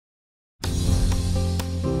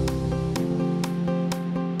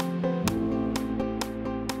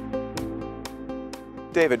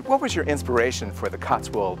David, what was your inspiration for the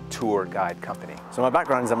Cotswold Tour Guide Company? So my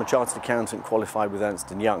background is I'm a chartered accountant qualified with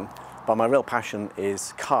Ernst & Young, but my real passion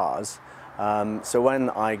is cars. So when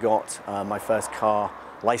I got my first car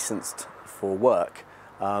licensed for work,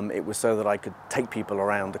 it was so that I could take people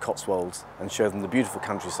around the Cotswolds and show them the beautiful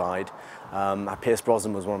countryside. Pierce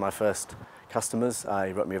Brosnan was one of my first customers.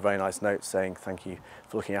 He wrote me a very nice note saying thank you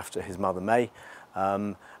for looking after his mother May.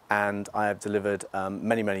 And I have delivered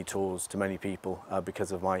many tours to many people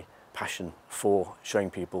because of my passion for showing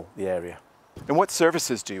people the area. And what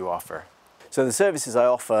services do you offer? So the services I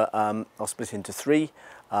offer, I'll split into three.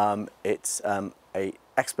 It's an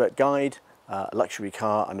expert guide, a luxury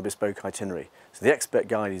car and a bespoke itinerary. So the expert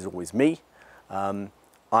guide is always me.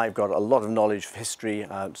 I've got a lot of knowledge of history,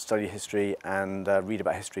 study history and read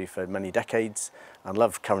about history for many decades and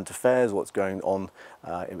love current affairs, what's going on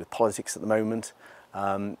with politics at the moment.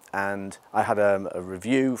 And I had a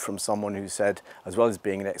review from someone who said, as well as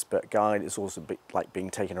being an expert guide, it's also like being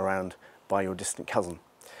taken around by your distant cousin.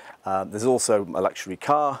 There's also a luxury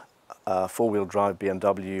car, four-wheel drive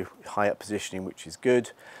BMW, high-up positioning, which is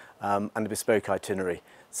good, and a bespoke itinerary.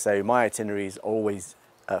 So my itineraries are always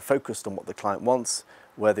focused on what the client wants,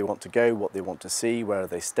 where they want to go, what they want to see, where are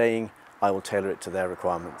they staying. I will tailor it to their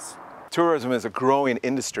requirements. Tourism is a growing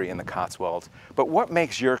industry in the Cotswolds, but what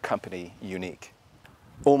makes your company unique?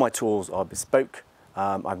 All my tours are bespoke.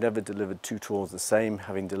 I've never delivered two tours the same,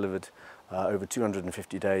 having delivered over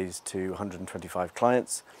 250 days to 125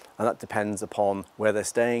 clients, and that depends upon where they're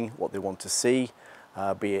staying, what they want to see,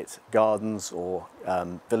 be it gardens or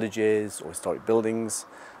villages or historic buildings.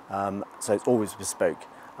 So it's always bespoke.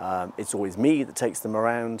 It's always me that takes them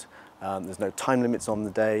around. There's no time limits on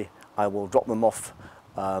the day. I will drop them off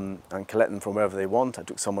and collect them from wherever they want. I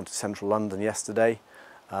took someone to central London yesterday.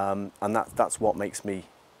 And that's what makes me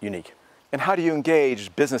unique. And how do you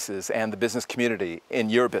engage businesses and the business community in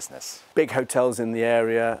your business? Big hotels in the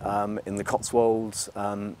area, in the Cotswolds,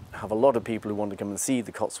 have a lot of people who want to come and see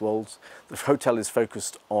the Cotswolds. The hotel is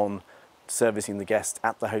focused on servicing the guests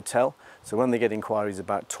at the hotel. So when they get inquiries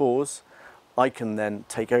about tours, I can then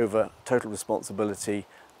take over total responsibility.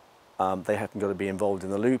 They haven't got to be involved in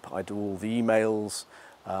the loop. I do all the emails,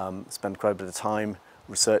 spend quite a bit of time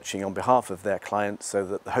researching on behalf of their clients so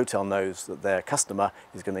that the hotel knows that their customer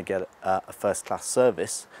is going to get a first-class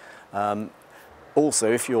service.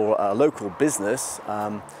 Also, if you're a local business,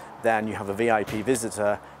 then you have a VIP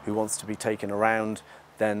visitor who wants to be taken around,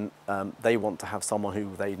 then they want to have someone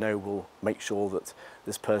who they know will make sure that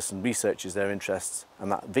this person researches their interests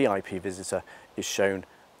and that VIP visitor is shown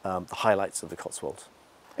the highlights of the Cotswolds.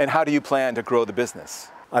 And how do you plan to grow the business?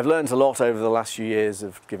 I've learned a lot over the last few years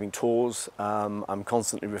of giving tours. I'm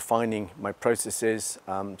constantly refining my processes.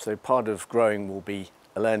 So part of growing will be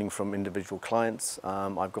learning from individual clients.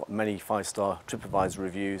 I've got many 5-star TripAdvisor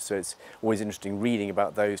reviews, so it's always interesting reading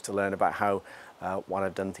about those to learn about how when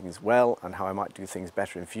I've done things well and how I might do things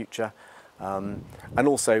better in future. And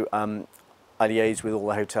also I liaise with all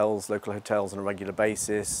the hotels, local hotels on a regular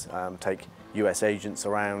basis, take US agents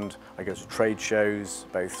around. I go to trade shows,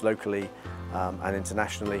 both locally and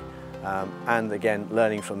internationally, and again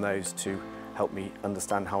learning from those to help me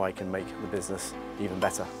understand how I can make the business even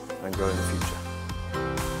better and grow in the future.